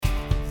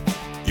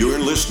You're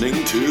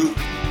listening to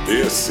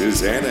This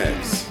is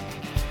Annex,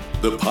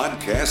 the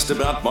podcast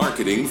about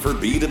marketing for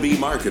B2B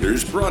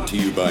marketers brought to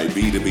you by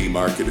B2B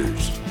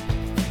Marketers.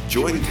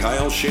 Join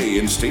Kyle Shea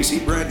and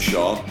Stacy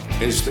Bradshaw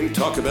as they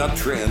talk about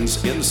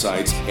trends,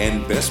 insights,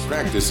 and best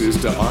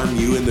practices to arm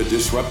you in the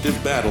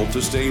disruptive battle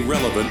to stay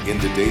relevant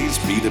in today's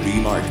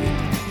B2B market.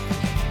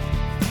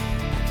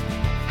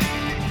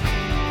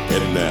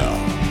 And now,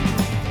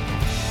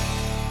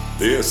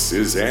 this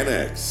is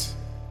Annex.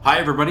 Hi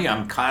everybody,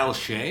 I'm Kyle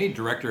Shea,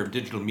 Director of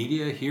Digital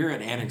Media here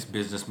at Annex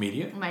Business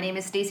Media. My name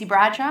is Stacy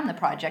Bradshaw. I'm the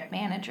Project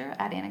Manager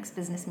at Annex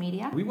Business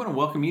Media. We want to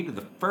welcome you to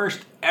the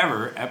first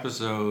ever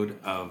episode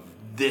of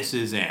This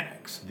is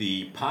Annex,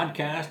 the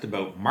podcast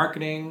about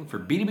marketing for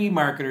B2B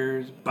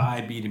marketers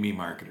by B2B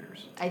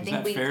marketers. I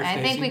think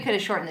we could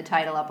have shortened the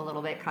title up a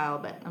little bit, Kyle,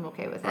 but I'm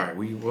okay with it. All right,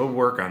 we'll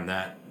work on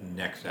that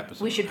next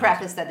episode. We should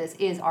preface that this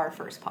is our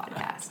first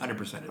podcast.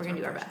 100%. We're going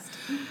to do our best.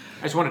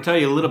 I just want to tell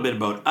you a little bit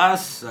about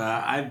us.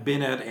 I've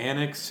been at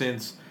Annex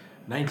since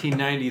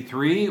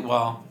 1993.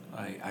 Well,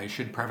 I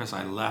should preface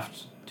I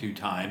left 2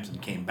 times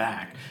and came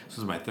back. This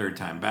is my 3rd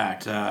time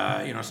back.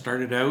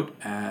 Started out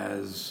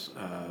as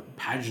a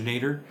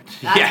paginator.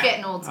 That's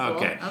getting old school.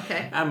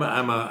 Okay. I'm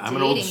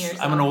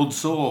an old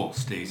soul,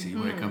 Stacy,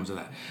 when it comes to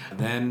that.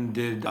 Then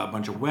did a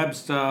bunch of web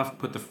stuff.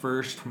 Put the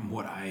first, from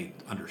what I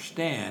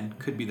understand,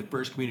 could be the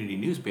first community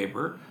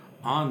newspaper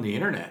on the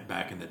internet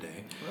back in the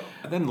day.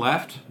 Then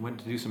left, went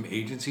to do some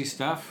agency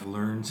stuff,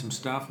 learned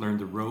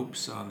the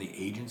ropes on the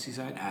agency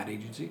side, ad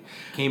agency.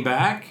 Came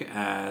back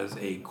as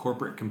a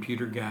corporate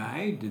computer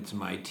guy, did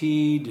some IT,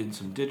 did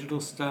some digital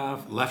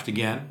stuff, left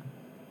again,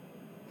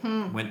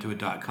 went to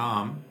a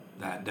 .com.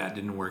 That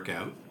didn't work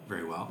out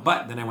very well.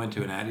 But then I went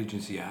to an ad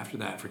agency after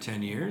that for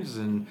 10 years,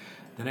 and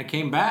then I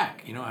came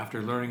back,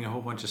 after learning a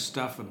whole bunch of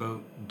stuff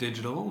about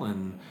digital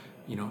and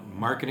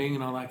marketing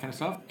and all that kind of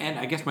stuff. And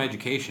I guess my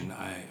education,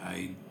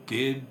 I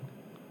did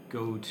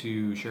go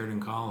to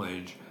Sheridan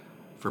College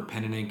for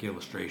pen and ink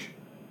illustration.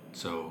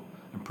 So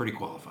I'm pretty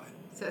qualified.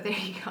 So there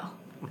you go.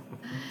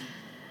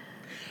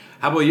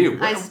 How about you?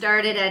 I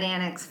started at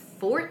Annex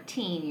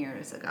 14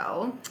 years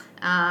ago.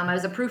 I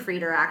was a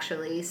proofreader,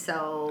 actually.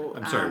 So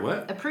I'm sorry,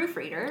 what? A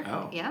proofreader.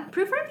 Oh. Yeah.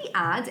 Proofread the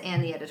ads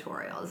and the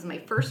editorial. This is my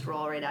first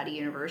role right out of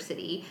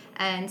university.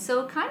 And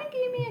so it kind of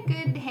gave me a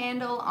good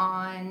handle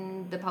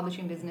on the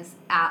publishing business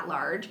at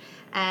large.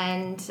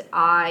 And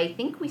I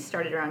think we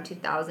started around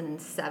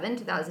 2007,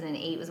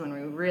 2008 was when we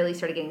really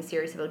started getting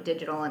serious about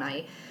digital, and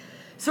I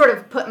sort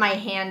of put my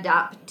hand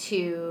up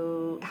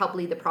to help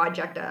lead the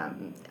project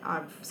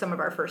of some of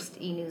our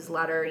first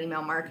e-newsletter,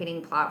 email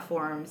marketing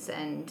platforms,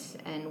 and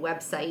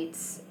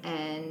websites.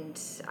 And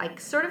I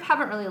sort of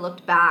haven't really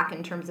looked back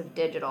in terms of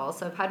digital.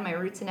 So I've had my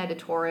roots in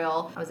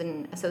editorial. I was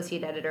an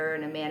associate editor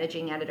and a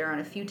managing editor on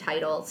a few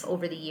titles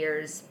over the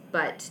years.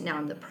 But now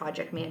I'm the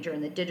project manager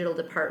in the digital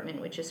department,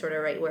 which is sort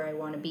of right where I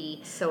want to be.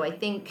 So I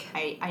think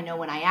I know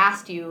when I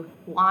asked you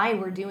why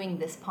we're doing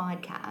this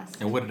podcast.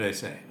 And what did I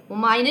say? Well,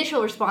 my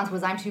initial response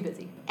was, I'm too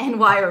busy. And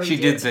why are we She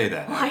did say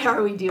that. Why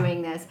are we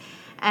doing this?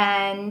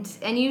 And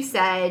you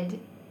said,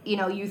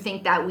 you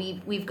think that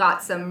we've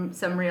got some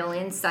real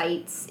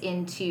insights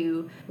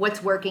into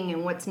what's working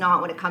and what's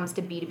not when it comes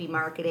to B2B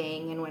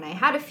marketing. And when I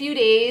had a few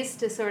days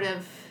to sort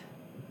of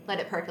let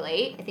it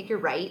percolate, I think you're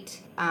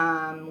right.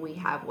 We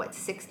have,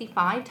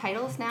 65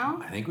 titles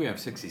now? I think we have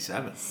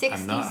 67.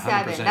 67. I'm not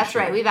 100% That's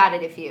sure. right. We've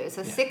added a few.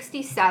 So Yeah.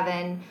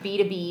 67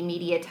 B2B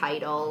media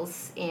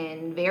titles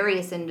in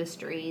various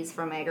industries,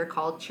 from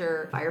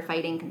agriculture,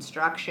 firefighting,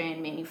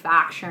 construction,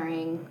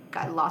 manufacturing.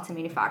 Got lots of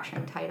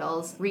manufacturing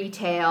titles.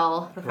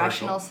 Retail,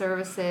 professional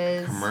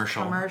services.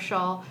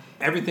 Commercial.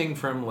 Everything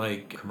from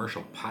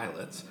commercial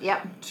pilots.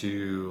 Yep.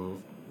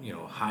 To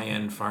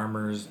high-end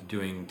farmers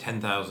doing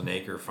 10,000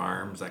 acre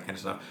farms, that kind of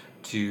stuff,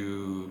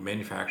 to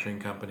manufacturing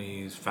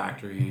companies,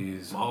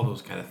 factories, all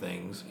those kind of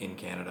things in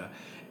Canada,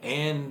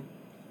 and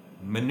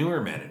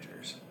manure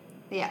managers.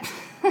 Yeah.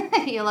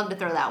 You love to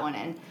throw that one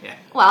in. Yeah.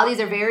 Well, these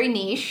are very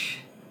niche.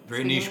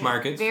 Very niche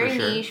markets, very for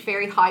sure. Very niche,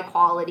 very high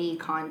quality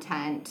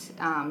content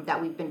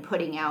that we've been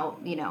putting out,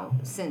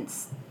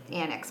 since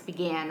Annex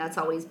began. That's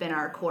always been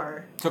our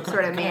core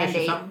sort of mandate. Ask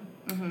you something?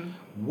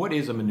 Mm-hmm. What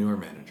is a manure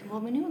manager?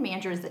 Well, manure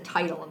manager is the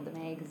title of the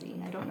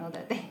magazine. I don't know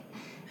that they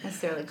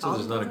necessarily call it.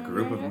 So there's not a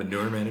group of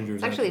manure managers?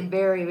 It's actually a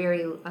very,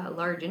 very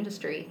large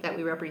industry that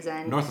we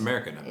represent. North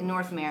American. In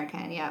North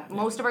American, yeah.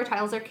 Most of our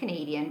titles are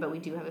Canadian, but we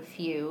do have a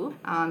few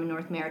in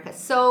North America.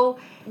 So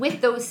with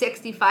those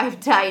 65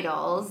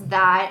 titles,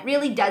 that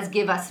really does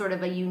give us sort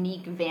of a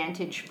unique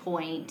vantage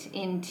point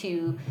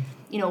into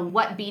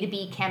what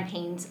B2B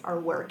campaigns are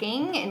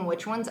working and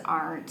which ones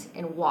aren't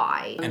and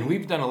why. And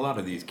we've done a lot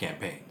of these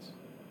campaigns.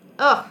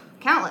 Oh,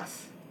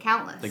 countless.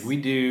 We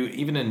do,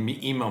 even in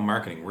email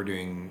marketing, we're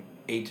doing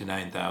 8,000 to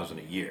 9,000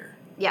 a year.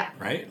 Yeah.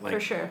 Right? For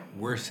sure.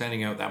 We're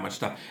sending out that much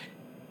stuff.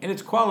 And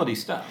it's quality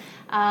stuff.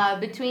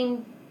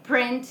 Between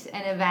print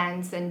and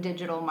events and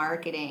digital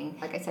marketing,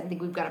 like I said, I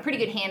think we've got a pretty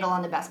good handle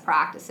on the best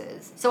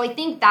practices. So I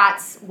think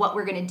that's what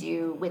we're going to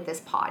do with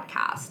this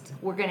podcast.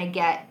 We're going to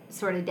get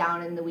sort of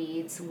down in the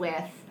weeds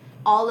with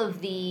all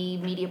of the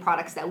media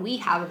products that we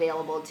have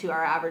available to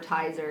our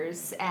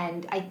advertisers.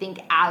 And I think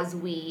as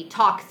we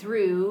talk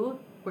through,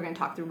 we're going to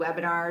talk through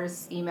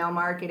webinars, email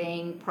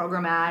marketing,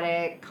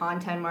 programmatic,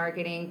 content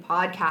marketing,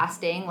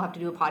 podcasting. We'll have to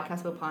do a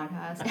podcast about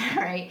podcasts,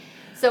 right?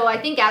 So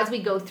I think as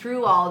we go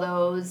through all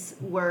those,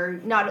 we're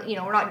not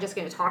just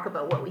going to talk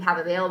about what we have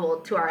available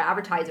to our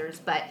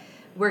advertisers, but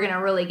we're going to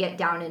really get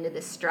down into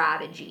the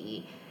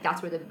strategy.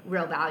 That's where the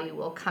real value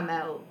will come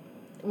out.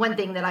 One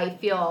thing that I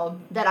feel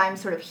that I'm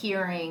sort of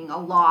hearing a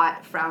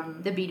lot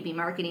from the B2B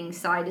marketing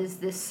side is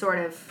this sort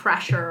of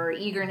pressure or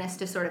eagerness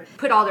to sort of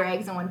put all their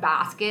eggs in one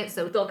basket.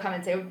 So they'll come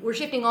and say, we're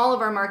shifting all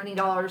of our marketing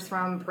dollars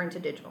from print to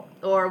digital,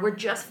 or we're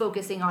just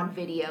focusing on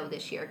video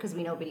this year because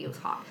we know video's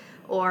hot.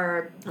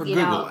 Or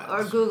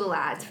Google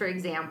Ads, for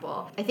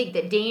example. I think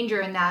the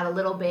danger in that a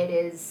little bit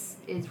is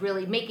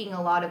really making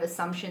a lot of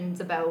assumptions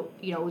about,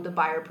 the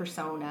buyer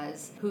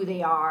personas, who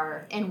they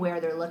are, and where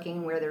they're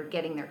looking, where they're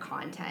getting their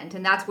content.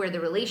 And that's where the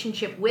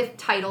relationship with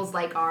titles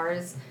like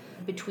ours,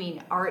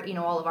 between our,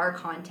 all of our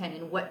content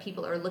and what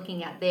people are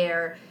looking at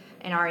there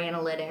and our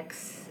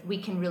analytics, we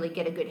can really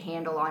get a good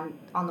handle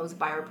on those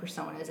buyer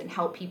personas and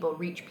help people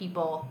reach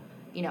people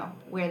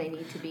where they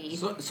need to be.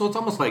 So it's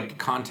almost like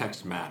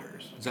context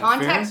matters. Is that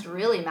Context fair?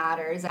 really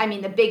matters. I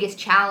mean, the biggest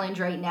challenge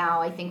right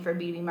now, I think, for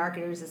B2B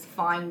marketers is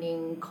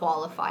finding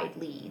qualified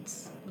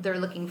leads. They're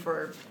looking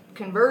for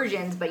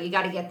conversions, but you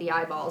got to get the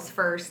eyeballs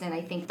first. And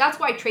I think that's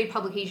why trade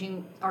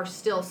publications are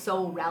still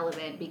so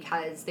relevant,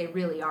 because they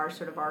really are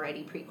sort of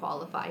already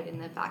pre-qualified in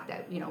the fact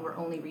that, we're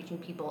only reaching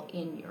people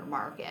in your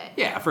market.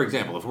 Yeah, for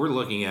example, if we're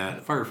looking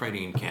at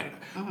firefighting in Canada,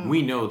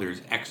 we know there's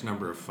X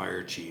number of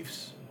fire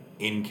chiefs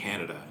in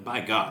Canada. By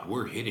God,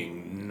 we're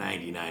hitting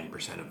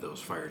 99% of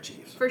those fire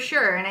chiefs. For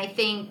sure. And I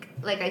think,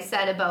 like I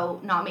said,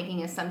 about not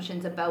making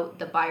assumptions about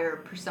the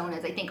buyer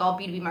personas, I think all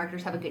B2B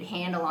marketers have a good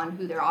handle on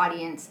who their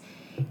audience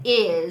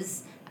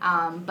is,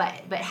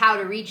 but how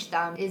to reach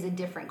them is a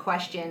different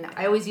question.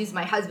 I always use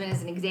my husband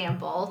as an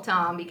example,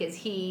 Tom, because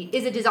he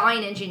is a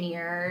design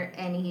engineer,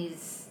 and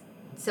he's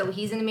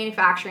in the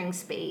manufacturing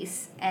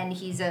space, and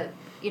he's a,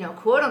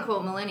 quote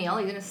unquote millennial.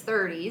 He's in his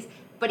 30s.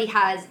 But he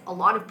has a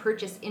lot of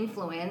purchase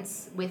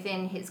influence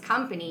within his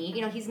company.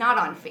 He's not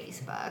on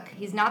Facebook.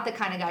 He's not the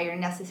kind of guy you're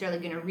necessarily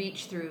going to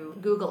reach through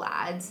Google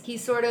Ads.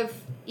 He's sort of,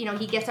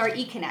 he gets our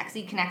eConnects.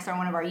 eConnects are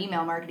one of our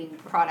email marketing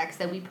products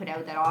that we put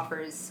out that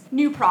offers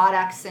new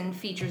products and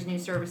features new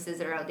services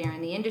that are out there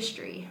in the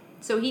industry.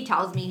 So he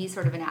tells me he's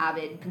sort of an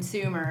avid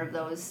consumer of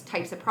those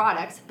types of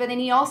products. But then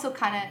he also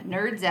kind of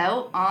nerds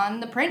out on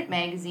the print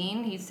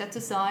magazine. He sets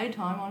aside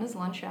time on his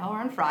lunch hour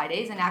on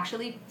Fridays and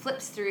actually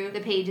flips through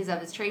the pages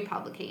of his trade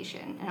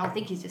publication. And I don't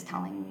think he's just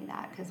telling me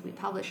that because we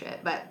publish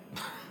it. But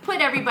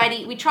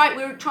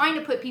we're trying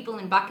to put people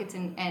in buckets,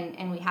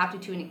 and we have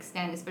to an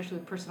extent, especially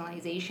with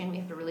personalization. We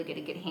have to really get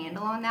a good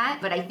handle on that.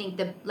 But I think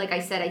that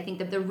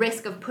the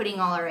risk of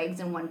putting all our eggs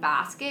in one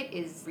basket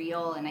is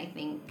real, and I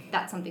think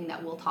that's something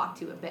that we'll talk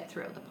to a bit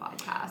throughout the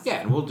podcast.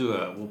 Yeah, and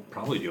we'll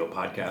probably do a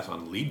podcast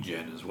on lead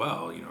gen as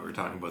well. We're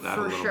talking about that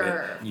a little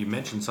bit. You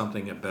mentioned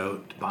something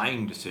about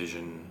buying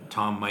decision.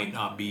 Tom might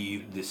not be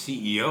the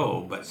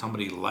CEO, but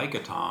somebody like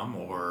a Tom,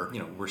 or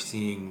we're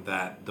seeing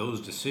that those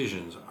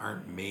decisions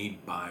aren't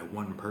made by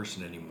one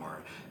person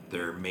anymore.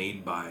 They're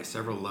made by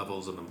several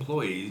levels of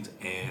employees,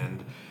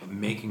 and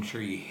making sure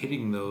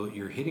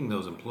you're hitting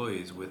those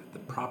employees with the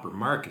proper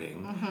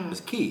marketing is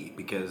key,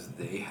 because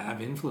they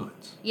have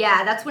influence.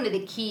 Yeah, that's one of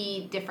the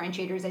key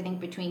differentiators, I think,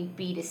 between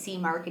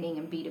B2C marketing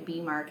and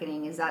B2B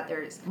marketing, is that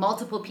there's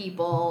multiple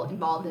people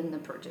involved in the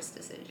purchase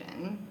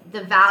decision.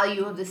 The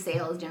value of the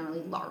sale is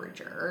generally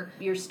larger.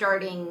 You're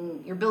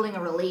building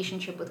a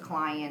relationship with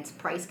clients.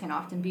 Price can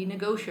often be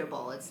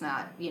negotiable. It's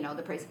not,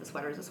 the price of a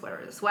sweater is a sweater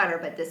is a sweater,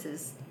 but this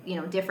is,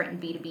 different in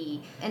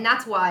B2B. And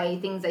that's why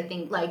things, I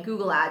think, like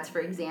Google Ads, for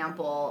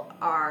example,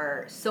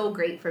 are so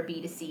great for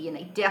B2C, and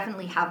they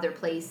definitely have their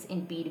place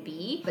in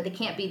B2B, but they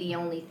can't be the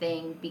only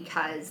thing,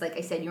 because, like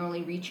I said, you're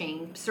only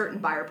reaching certain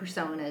buyer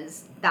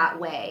personas that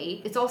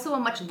way. It's also a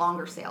much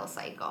longer sales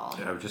cycle.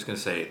 I was just going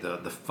to say,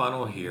 the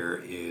funnel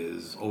here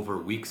is over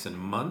weeks and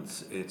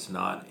months. It's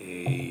not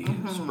a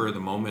spur of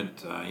the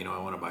moment, I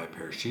want to buy a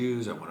pair of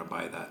shoes, I want to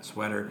buy that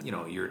sweater.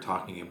 You're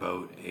talking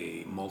about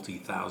a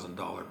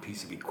multi-$1,000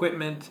 piece of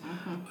equipment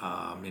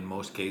in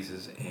most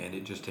cases, and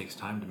it just takes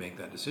time to make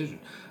that decision.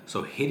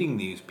 So hitting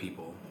these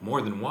people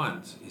more than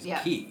once is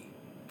key.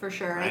 For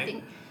sure.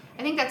 Right?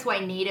 I think that's why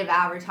native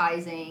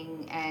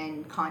advertising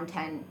and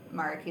content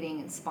marketing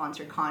and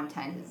sponsored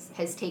content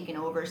has taken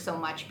over so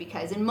much,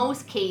 because in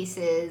most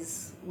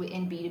cases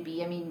in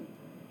B2B,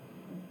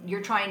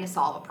 you're trying to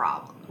solve a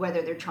problem,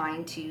 whether they're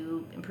trying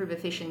to improve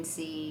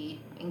efficiency,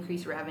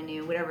 increase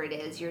revenue, whatever it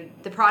is.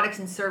 The products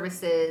and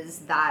services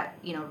that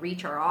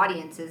reach our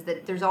audiences,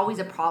 that there's always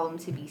a problem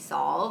to be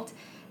solved,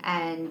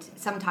 and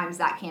sometimes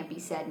that can't be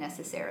said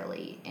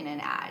necessarily in an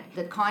ad.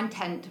 The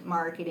content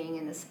marketing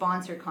and the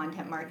sponsored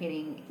content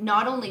marketing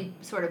not only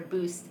sort of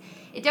boosts,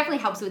 it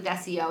definitely helps with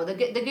SEO. The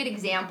good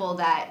example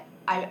that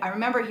I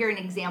remember hearing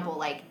an example,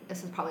 like,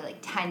 this was probably like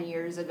 10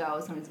 years ago,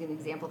 someone's giving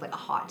an example of like a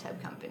hot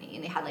tub company,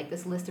 and they had like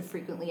this list of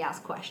frequently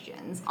asked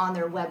questions on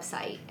their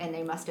website, and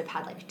they must have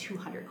had like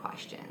 200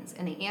 questions,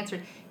 and they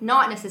answered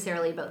not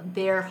necessarily about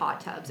their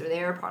hot tubs or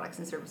their products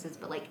and services,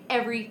 but like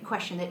every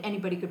question that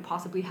anybody could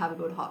possibly have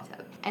about a hot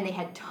tub. And they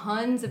had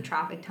tons of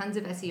traffic, tons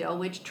of SEO,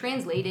 which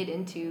translated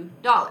into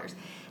dollars.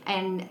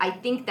 And I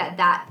think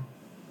that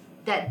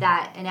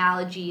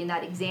analogy and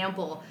that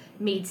example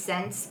made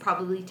sense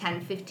probably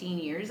 10, 15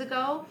 years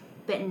ago,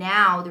 but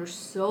now there's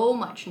so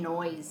much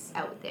noise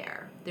out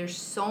there. There's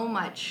so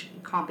much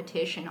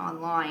competition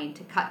online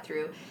to cut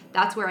through.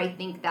 That's where I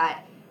think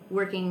that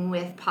working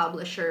with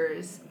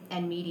publishers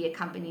and media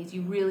companies,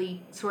 you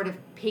really sort of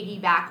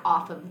piggyback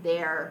off of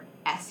their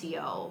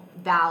SEO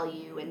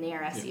value and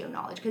their SEO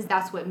knowledge, because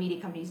that's what media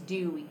companies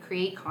do. We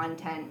create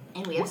content,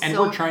 and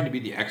we're trying to be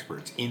the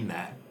experts in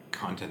that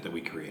content that we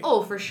create.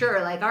 Oh, for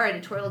sure. Like, our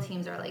editorial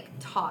teams are like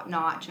top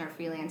notch, and our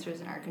freelancers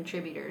and our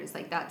contributors,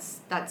 like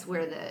that's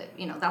where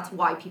that's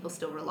why people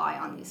still rely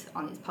on these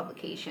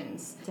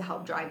publications to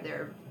help drive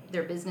their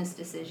business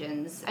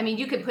decisions. I mean,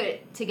 you could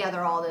put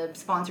together all the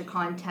sponsored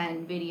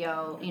content,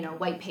 video,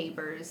 white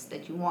papers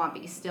that you want,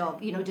 but you still,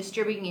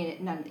 distributing it,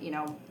 and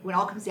when it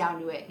all comes down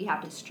to it, you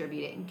have to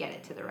distribute it and get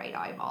it to the right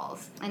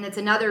eyeballs. And that's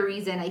another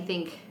reason I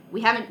think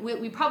we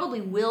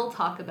probably will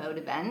talk about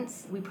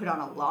events. We put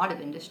on a lot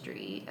of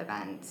industry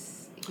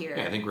events here.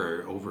 Yeah, I think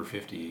we're over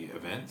 50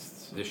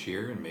 events this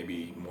year, and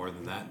maybe more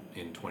than that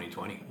in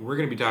 2020. We're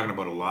going to be talking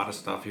about a lot of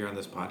stuff here on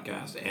this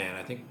podcast, and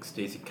I think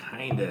Stacey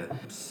kind of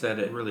said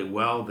it really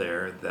well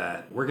there,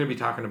 that we're going to be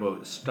talking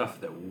about stuff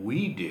that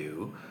we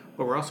do,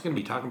 but we're also going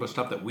to be talking about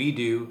stuff that we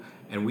do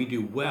and we do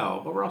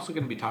well, but we're also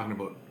going to be talking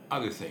about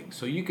other things.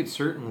 So you could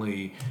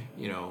certainly,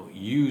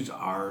 use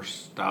our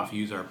stuff,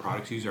 use our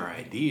products, use our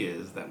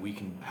ideas that we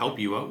can help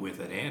you out with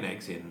at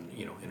Annex in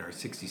our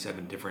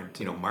 67 different,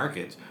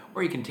 markets,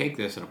 or you can take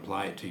this and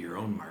apply it to your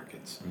own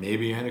markets.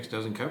 Maybe Annex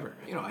doesn't cover.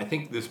 I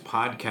think this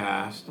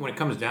podcast, when it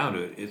comes down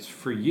to it, it's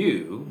for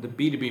you, the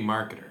B2B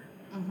marketer.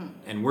 Mm-hmm.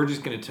 And we're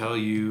just going to tell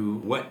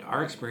you what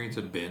our experience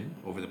have been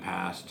over the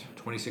past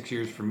 26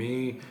 years for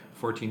me,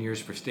 14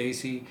 years for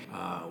Stacey.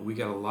 We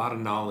got a lot of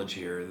knowledge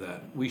here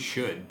that we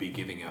should be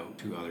giving out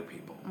to other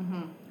people,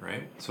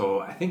 right? So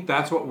I think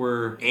that's what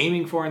we're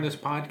aiming for in this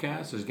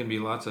podcast. There's going to be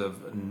lots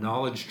of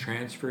knowledge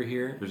transfer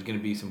here. There's going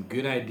to be some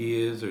good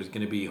ideas. There's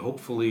going to be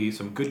hopefully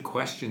some good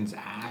questions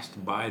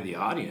asked by the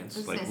audience.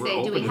 Do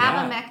we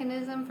have a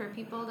mechanism for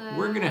people to?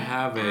 We're going to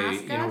have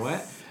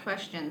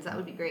questions. That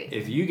would be great.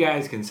 If you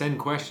guys can send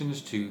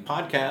questions to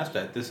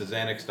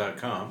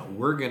podcast@thisisannex.com,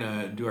 we're going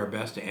to do our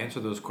best to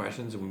answer those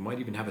questions, and we might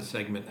even have a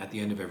segment at the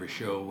end of every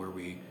show where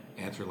we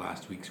answer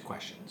last week's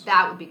questions.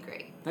 That would be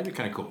great. That'd be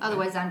kind of cool.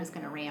 Otherwise, I'm just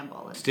going to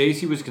ramble.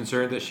 Stacey was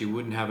concerned that she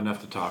wouldn't have enough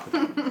to talk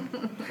about.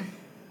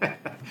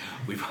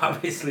 We've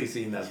obviously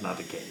seen that's not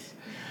the case.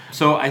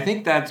 So I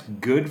think that's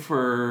good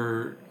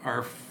for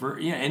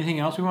anything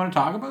else we want to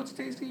talk about,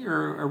 Stacey,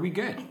 or are we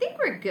good? I think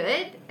we're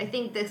good. I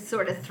think the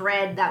sort of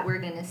thread that we're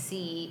going to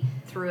see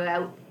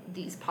throughout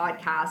these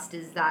podcasts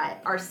is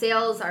that our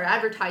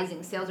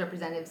advertising sales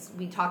representatives,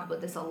 we talk about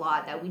this a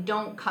lot, that we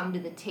don't come to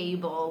the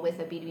table with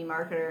a B2B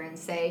marketer and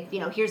say,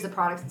 here's the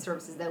products and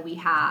services that we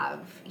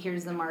have,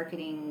 here's the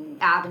marketing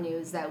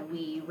avenues that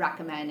we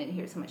recommend, and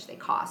here's how much they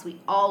cost.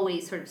 We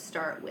always sort of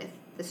start with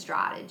the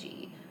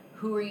strategy.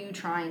 Who are you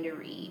trying to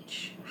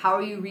reach? How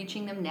are you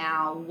reaching them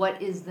now?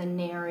 What is the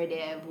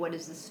narrative? What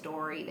is the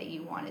story that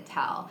you want to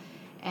tell?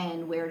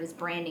 And where does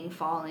branding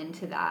fall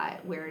into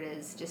that? Where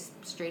does just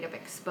straight up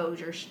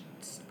exposure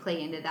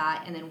play into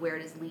that? And then where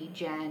does lead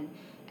gen?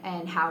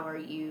 And how are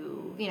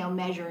you,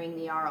 measuring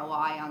the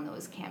ROI on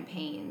those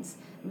campaigns?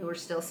 I mean, we're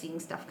still seeing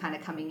stuff kind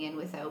of coming in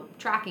without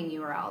tracking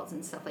URLs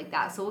and stuff like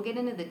that. So we'll get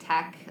into the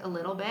tech a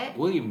little bit.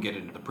 We'll even get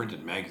into the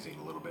printed magazine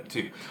a little bit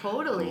too.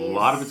 Totally. A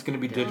lot of it's going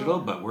to be digital,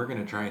 but we're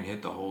going to try and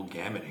hit the whole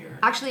gamut here.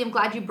 Actually, I'm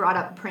glad you brought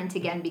up print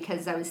again,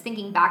 because I was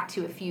thinking back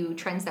to a few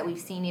trends that we've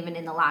seen even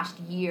in the last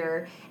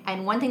year.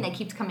 And one thing that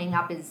keeps coming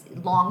up is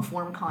long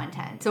form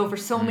content. So for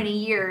so many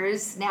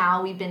years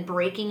now, we've been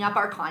breaking up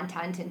our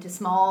content into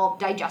small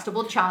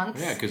digestible chunks.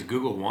 Yeah, because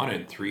Google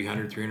wanted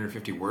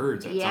 350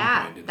 words at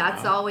some point.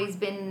 That's always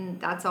been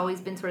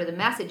sort of the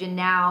message. And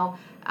now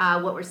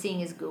what we're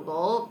seeing is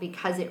Google,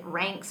 because it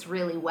ranks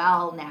really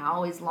well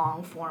now, is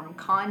long form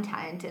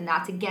content. And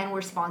that's, again,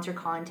 where sponsor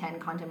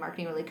content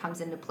marketing really comes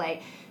into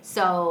play.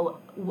 So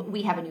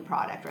we have a new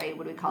product, right?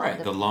 What do we call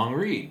it? The long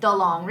read. The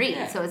long read.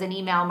 Yeah. So as an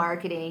email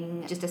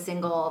marketing, just a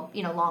single,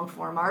 long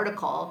form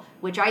article,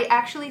 which I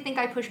actually think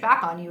I pushed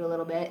back on you a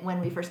little bit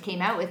when we first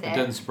came out with it. It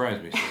doesn't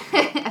surprise me.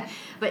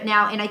 But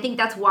now, and I think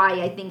that's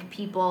why I think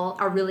people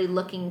are really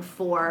looking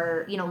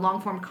for,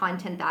 long form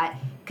content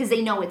because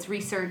they know it's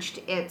researched,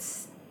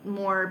 it's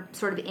more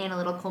sort of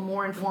analytical,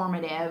 more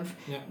informative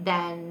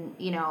than,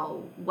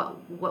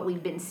 what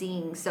we've been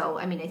seeing. So,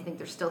 I mean, I think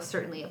there's still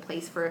certainly a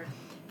place for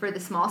for the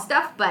small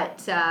stuff,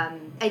 but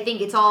I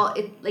think it's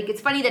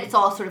funny that it's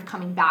all sort of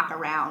coming back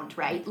around,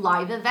 right?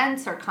 Live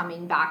events are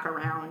coming back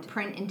around.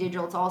 Print and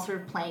digital, it's all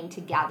sort of playing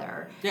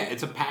together. Yeah,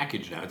 it's a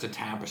package now. It's a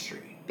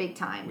tapestry. Big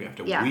time. We have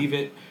to weave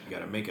it. We got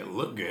to make it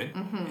look good,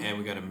 and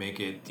we got to make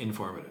it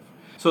informative.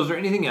 So is there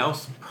anything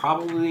else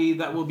probably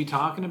that we'll be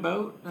talking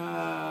about?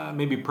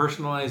 Maybe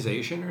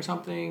personalization or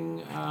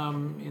something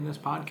in this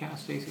podcast,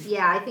 Stacey?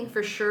 Yeah, I think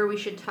for sure we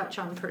should touch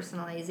on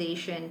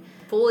personalization.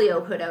 Folio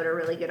put out a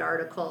really good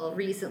article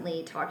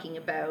recently talking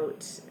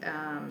about...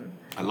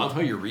 I love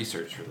how you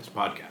research for this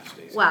podcast,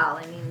 Stacey. Well,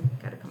 I mean,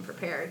 got to come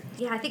prepared.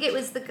 Yeah, I think it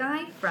was the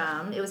guy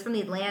from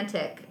The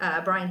Atlantic,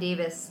 Brian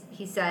Davis.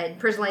 He said,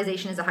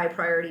 personalization is a high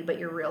priority, but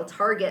your real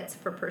targets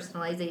for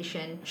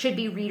personalization should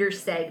be reader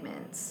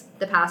segments.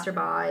 The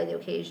passerby, the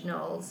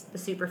occasionals, the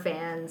super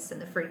fans, and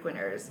the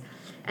frequenters.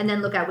 And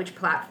then look at which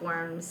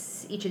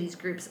platforms each of these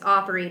groups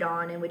operate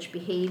on and which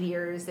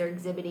behaviors they're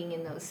exhibiting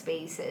in those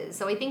spaces.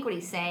 So I think what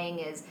he's saying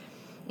is,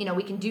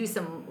 we can do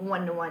some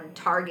one-to-one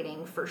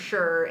targeting for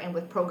sure, and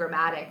with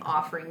programmatic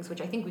offerings,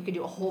 which I think we could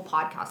do a whole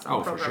podcast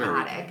on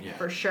programmatic.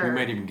 For sure. We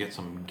might even get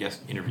some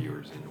guest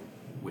interviewers in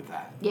with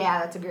that. Yeah,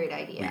 that's a great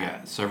idea. We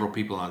got several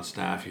people on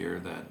staff here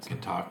that can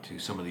talk to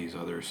some of these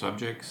other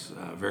subjects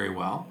very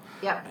well.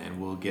 Yep. And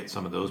we'll get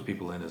some of those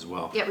people in as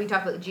well. Yeah, we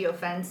talk about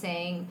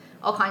geofencing,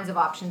 all kinds of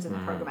options in the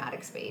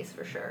programmatic space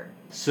for sure.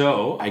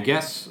 So I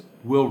guess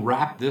we'll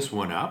wrap this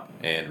one up.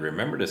 And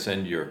remember to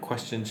send your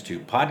questions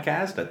to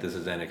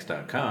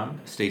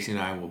podcast@thisisnx.com. Stacey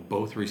and I will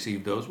both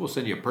receive those. We'll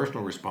send you a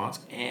personal response,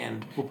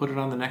 and we'll put it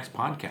on the next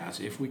podcast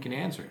if we can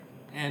answer it.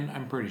 And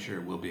I'm pretty sure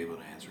we'll be able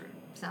to answer it.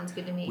 Sounds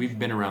good to me. We've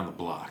been around the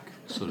block,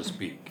 so to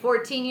speak.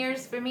 14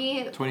 years for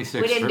me. 26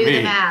 for me. We didn't do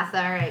the math.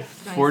 All right.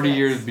 26. 40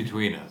 years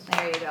between us.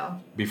 There you go.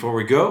 Before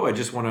we go, I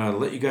just want to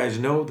let you guys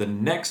know the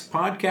next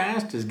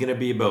podcast is going to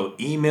be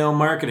about email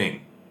marketing.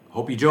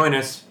 Hope you join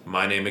us.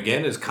 My name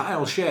again is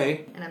Kyle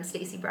Shea. And I'm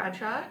Stacey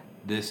Bradshaw.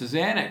 This is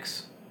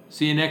Annex.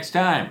 See you next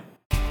time.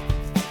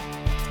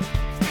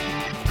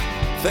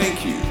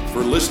 Thank you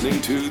for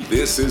listening to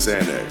This is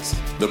Annex,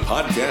 the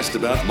podcast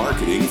about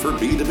marketing for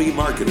B2B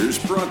marketers,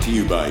 brought to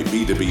you by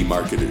B2B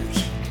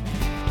Marketers.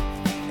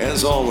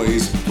 As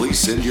always, please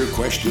send your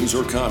questions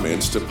or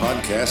comments to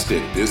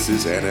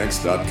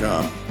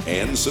podcast@thisisannex.com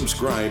and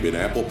subscribe in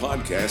Apple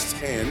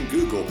Podcasts and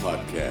Google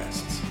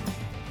Podcasts.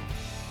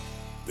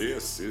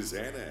 This is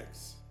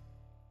Annex.